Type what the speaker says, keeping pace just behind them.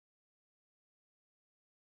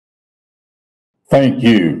Thank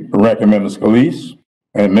you, Ranking Member Scalise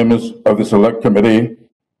and members of the Select Committee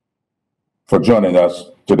for joining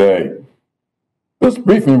us today. This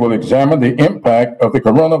briefing will examine the impact of the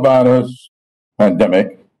coronavirus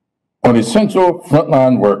pandemic on essential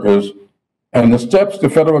frontline workers and the steps the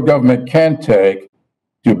federal government can take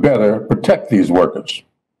to better protect these workers.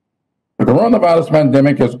 The coronavirus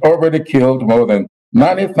pandemic has already killed more than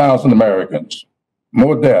 90,000 Americans,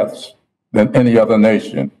 more deaths than any other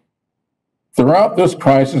nation. Throughout this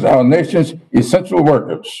crisis, our nation's essential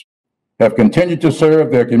workers have continued to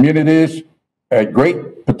serve their communities at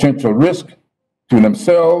great potential risk to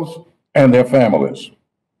themselves and their families.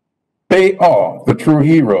 They are the true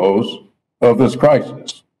heroes of this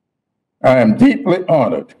crisis. I am deeply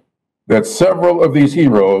honored that several of these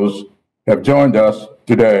heroes have joined us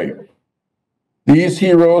today. These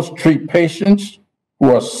heroes treat patients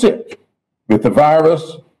who are sick with the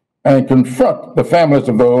virus and confront the families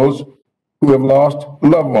of those who have lost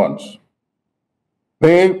loved ones.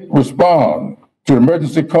 They respond to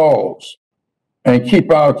emergency calls and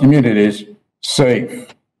keep our communities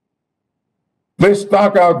safe. They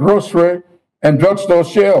stock our grocery and drugstore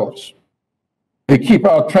shelves. They keep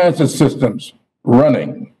our transit systems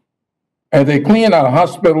running. And they clean our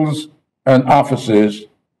hospitals and offices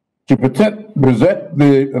to prevent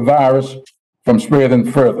the virus from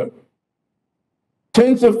spreading further.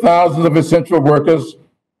 Tens of thousands of essential workers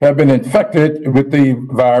have been infected with the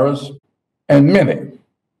virus, and many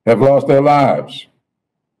have lost their lives.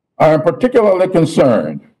 I am particularly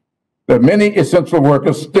concerned that many essential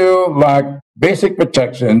workers still lack basic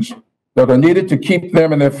protections that are needed to keep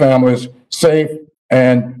them and their families safe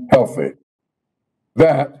and healthy.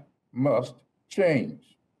 That must change.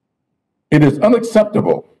 It is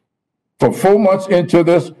unacceptable for 4 months into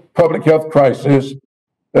this public health crisis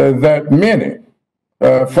that many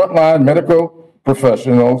frontline medical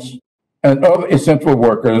professionals and other essential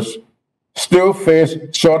workers still face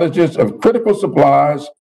shortages of critical supplies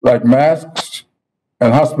like masks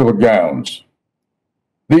and hospital gowns.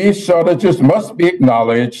 These shortages must be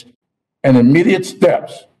acknowledged and immediate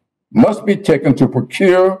steps must be taken to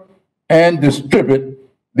procure and distribute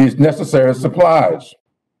these necessary supplies.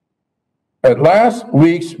 At last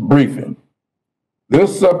week's briefing,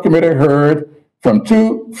 this subcommittee heard from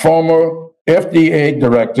 2 former FDA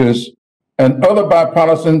directors and other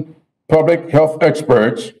bipartisan public health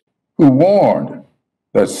experts who warned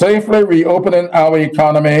that safely reopening our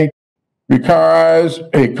economy requires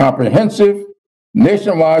a comprehensive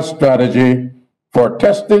nationwide strategy for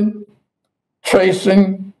testing,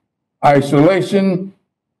 tracing, isolation,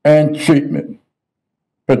 and treatment.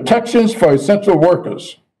 Protections for essential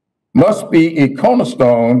workers must be a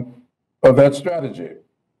cornerstone of that strategy.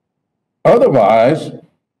 Otherwise,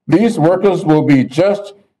 these workers will be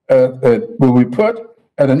put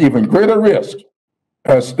at an even greater risk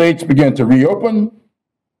as states begin to reopen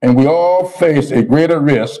and we all face a greater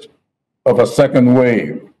risk of a second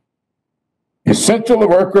wave. Essential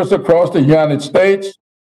workers across the United States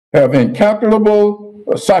have incalculable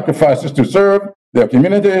sacrifices to serve their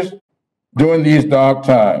communities during these dark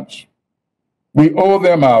times. We owe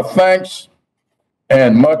them our thanks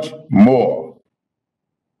and much more.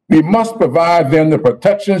 We must provide them the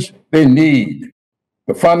protections they need,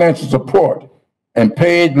 the financial support and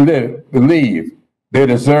paid leave they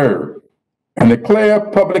deserve, and the clear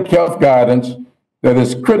public health guidance that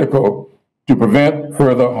is critical to prevent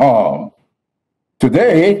further harm.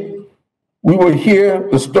 Today, we will hear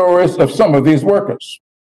the stories of some of these workers.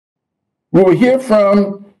 We will hear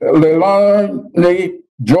from Leilani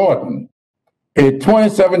Jordan, a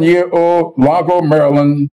 27-year-old Largo,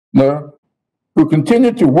 Marylander who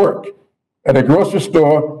continued to work at a grocery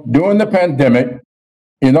store during the pandemic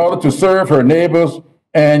in order to serve her neighbors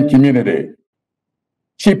and community.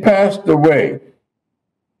 She passed away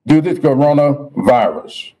due to the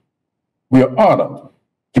coronavirus. We are honored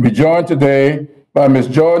to be joined today by Ms.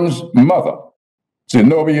 Jordan's mother,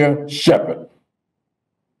 Zenobia Shepherd.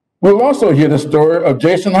 We'll also hear the story of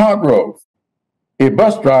Jason Hargrove, a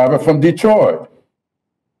bus driver from Detroit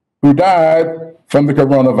who died from the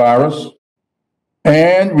coronavirus.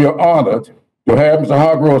 And we are honored to have Mr.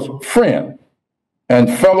 Hargrove's friend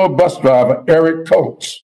and fellow bus driver, Eric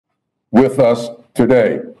Coates, with us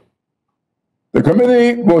today. The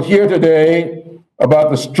committee will hear today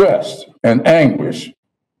about the stress and anguish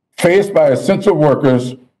faced by essential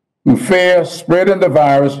workers who fear spreading the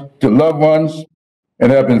virus to loved ones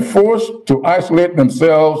and have been forced to isolate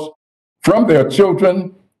themselves from their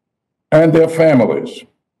children and their families.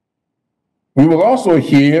 We will also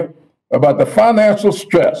hear about the financial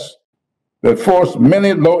stress that forced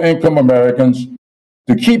many low-income Americans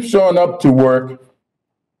to keep showing up to work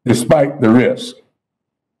despite the risk.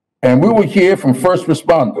 And we will hear from first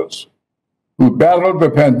responders who battled the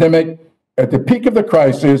pandemic at the peak of the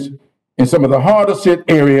crisis in some of the hardest hit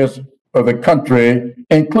areas of the country,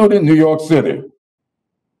 including New York City.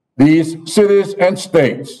 These cities and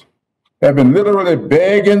states have been literally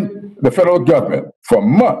begging the federal government for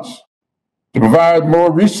months to provide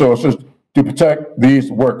more resources to protect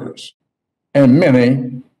these workers, and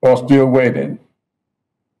many are still waiting.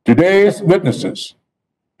 Today's witnesses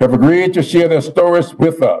have agreed to share their stories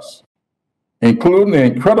with us, including the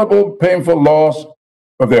incredible, painful loss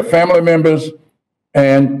of their family members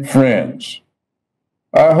and friends.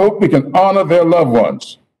 I hope we can honor their loved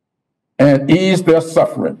ones and ease their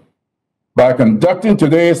suffering by conducting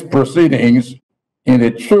today's proceedings in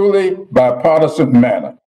a truly bipartisan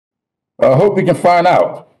manner. I hope we can find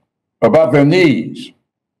out about their needs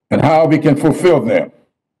and how we can fulfill them.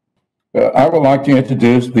 I would like to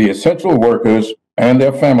introduce the essential workers and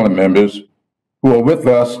their family members who are with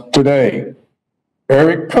us today.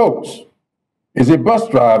 Eric Coates is a bus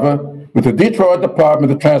driver with the Detroit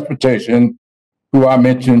Department of Transportation, who I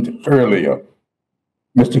mentioned earlier.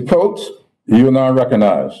 Mr. Coates, you are now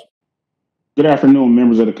recognized. Good afternoon,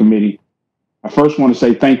 members of the committee. I first want to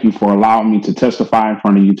say thank you for allowing me to testify in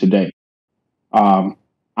front of you today.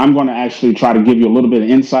 I'm going to actually try to give you a little bit of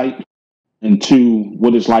insight into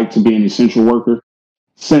what it's like to be an essential worker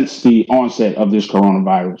since the onset of this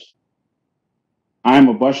coronavirus. I am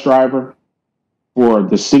a bus driver for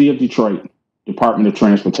the City of Detroit Department of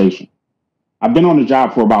Transportation. I've been on the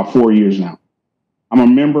job for about 4 years now. I'm a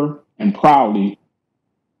member and proudly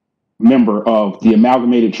member of the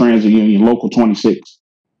Amalgamated Transit Union Local 26.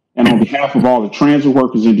 And on behalf of all the transit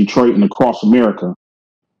workers in Detroit and across America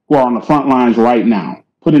who are on the front lines right now,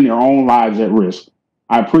 putting their own lives at risk,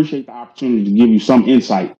 I appreciate the opportunity to give you some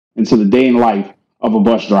insight into the day in life of a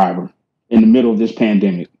bus driver in the middle of this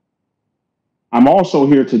pandemic. I'm also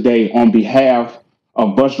here today on behalf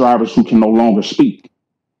of bus drivers who can no longer speak,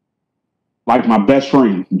 like my best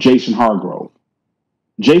friend, Jason Hargrove.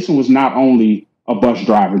 Jason was not only a bus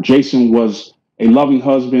driver, Jason was a loving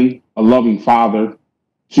husband, a loving father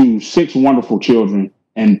to 6 wonderful children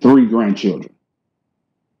and 3 grandchildren.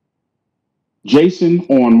 Jason,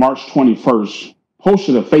 on March 21st,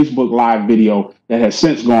 posted a Facebook Live video that has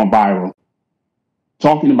since gone viral,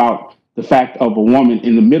 talking about the fact of a woman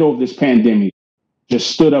in the middle of this pandemic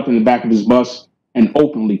just stood up in the back of his bus and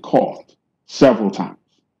openly coughed several times.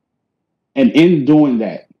 And in doing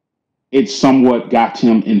that, it somewhat got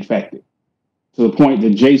him infected, to the point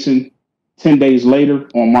that Jason, 10 days later,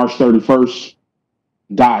 on March 31st,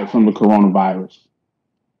 died from the coronavirus.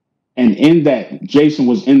 And in that, Jason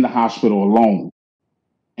was in the hospital alone.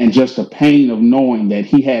 And just the pain of knowing that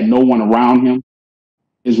he had no one around him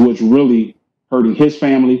is what's really hurting his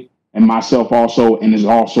family and myself also, and is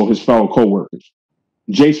also his fellow coworkers.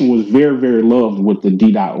 Jason was very, very loved with the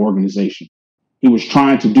DDOT organization. He was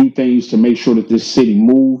trying to do things to make sure that this city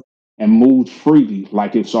moved and moved freely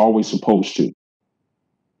like it's always supposed to.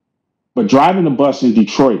 But driving a bus in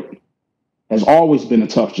Detroit has always been a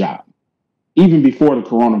tough job, even before the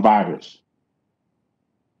coronavirus.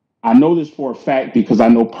 I know this for a fact because I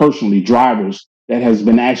know personally drivers that has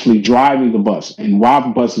been actually driving the bus, and while the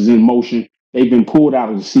bus is in motion, they've been pulled out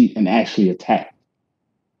of the seat and actually attacked.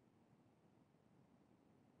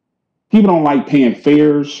 People don't like paying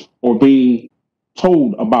fares or being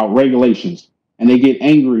told about regulations, and they get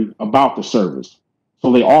angry about the service.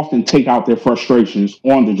 So they often take out their frustrations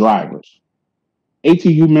on the drivers.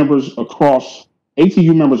 ATU members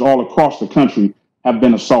all across the country have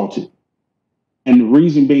been assaulted. And the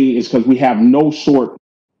reason being is because we have no sort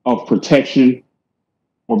of protection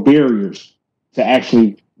or barriers to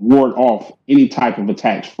actually ward off any type of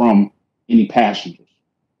attacks from any passengers.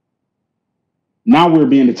 Now we're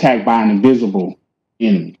being attacked by an invisible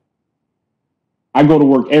enemy. I go to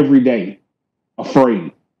work every day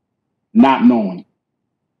afraid, not knowing.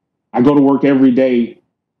 I go to work every day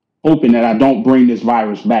hoping that I don't bring this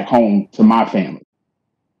virus back home to my family.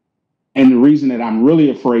 And the reason that I'm really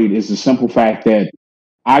afraid is the simple fact that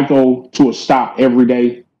I go to a stop every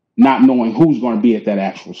day not knowing who's going to be at that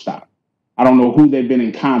actual stop. I don't know who they've been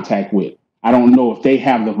in contact with. I don't know if they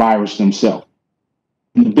have the virus themselves.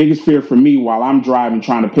 And the biggest fear for me while I'm driving,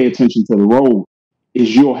 trying to pay attention to the road,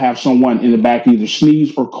 is you'll have someone in the back either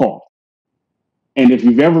sneeze or cough. And if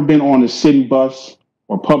you've ever been on a city bus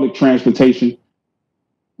or public transportation,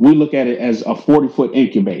 we look at it as a 40-foot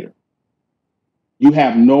incubator. You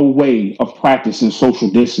have no way of practicing social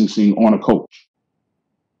distancing on a coach.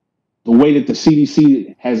 The way that the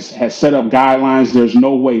CDC has set up guidelines, there's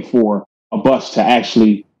no way for a bus to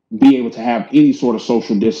actually be able to have any sort of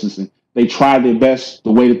social distancing. They try their best,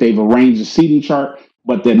 the way that they've arranged the seating chart,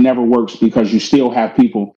 but that never works because you still have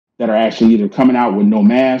people that are actually either coming out with no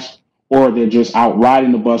mask or they're just out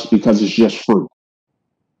riding the bus because it's just free.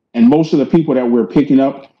 And most of the people that we're picking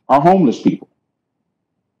up are homeless people.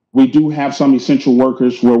 We do have some essential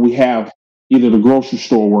workers where we have either the grocery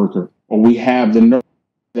store worker or we have the nurse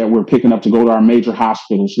that we're picking up to go to our major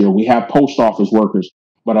hospitals here. We have post office workers,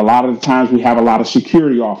 but a lot of the times we have a lot of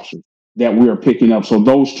security officers that we are picking up. So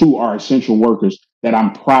those two are essential workers that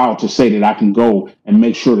I'm proud to say that I can go and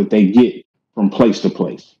make sure that they get from place to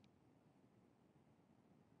place.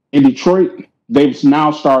 In Detroit, they've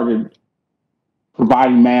now started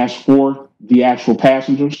providing masks for the actual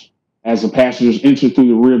passengers. As the passengers enter through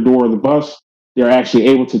the rear door of the bus, they're actually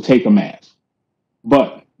able to take a mask.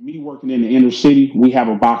 But me working in the inner city, we have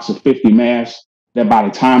a box of 50 masks that by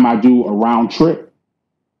the time I do a round trip,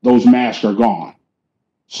 those masks are gone.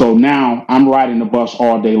 So now I'm riding the bus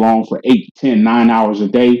all day long for 8, 10, 9 hours a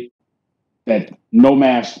day that no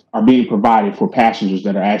masks are being provided for passengers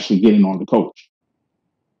that are actually getting on the coach.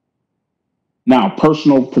 Now,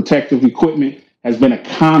 personal protective equipment has been a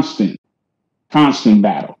constant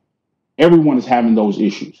battle. Everyone is having those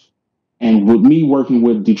issues. And with me working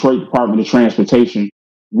with Detroit Department of Transportation,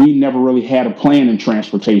 we never really had a plan in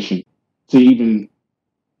transportation to even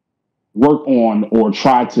work on or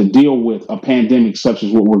try to deal with a pandemic such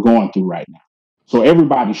as what we're going through right now. So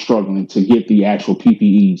everybody's struggling to get the actual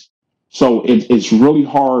PPEs. So it's really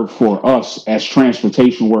hard for us as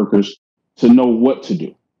transportation workers to know what to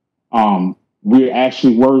do.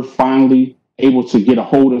 We're finally able to get a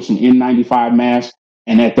hold of some N95 masks.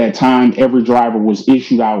 And at that time, every driver was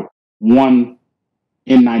issued out one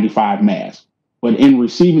N95 mask. But in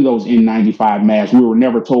receiving those N95 masks, we were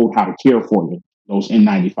never told how to care for them, those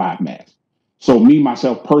N95 masks. So me,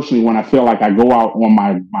 myself, personally, when I feel like I go out on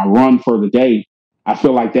my run for the day, I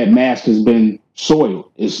feel like that mask has been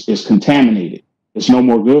soiled. It's contaminated. It's no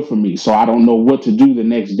more good for me. So I don't know what to do the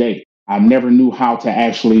next day. I never knew how to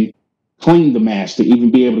actually clean the mask to even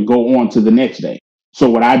be able to go on to the next day. So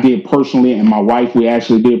what I did personally, and my wife, we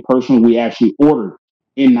actually ordered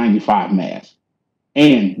N95 masks.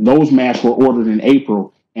 And those masks were ordered in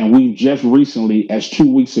April. And we just recently, as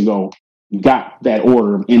 2 weeks ago, got that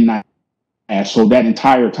order of N95 masks. So that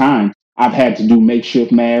entire time, I've had to do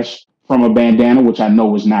makeshift masks from a bandana, which I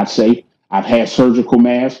know is not safe. I've had surgical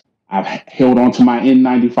masks. I've held on to my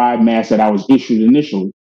N95 mask that I was issued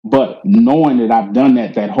initially. But knowing that I've done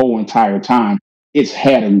that whole entire time, it's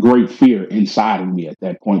had a great fear inside of me at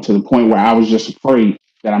that point, to the point where I was just afraid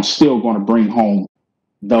that I'm still going to bring home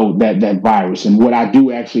that virus. And what I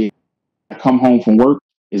do actually, I come home from work,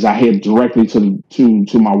 is I head directly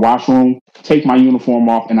to my washroom, take my uniform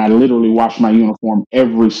off, and I literally wash my uniform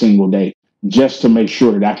every single day just to make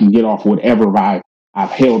sure that I can get off whatever I've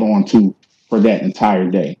held on to for that entire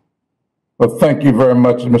day. Well, thank you very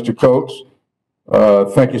much, Mr. Coates.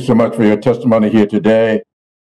 Thank you so much for your testimony here today.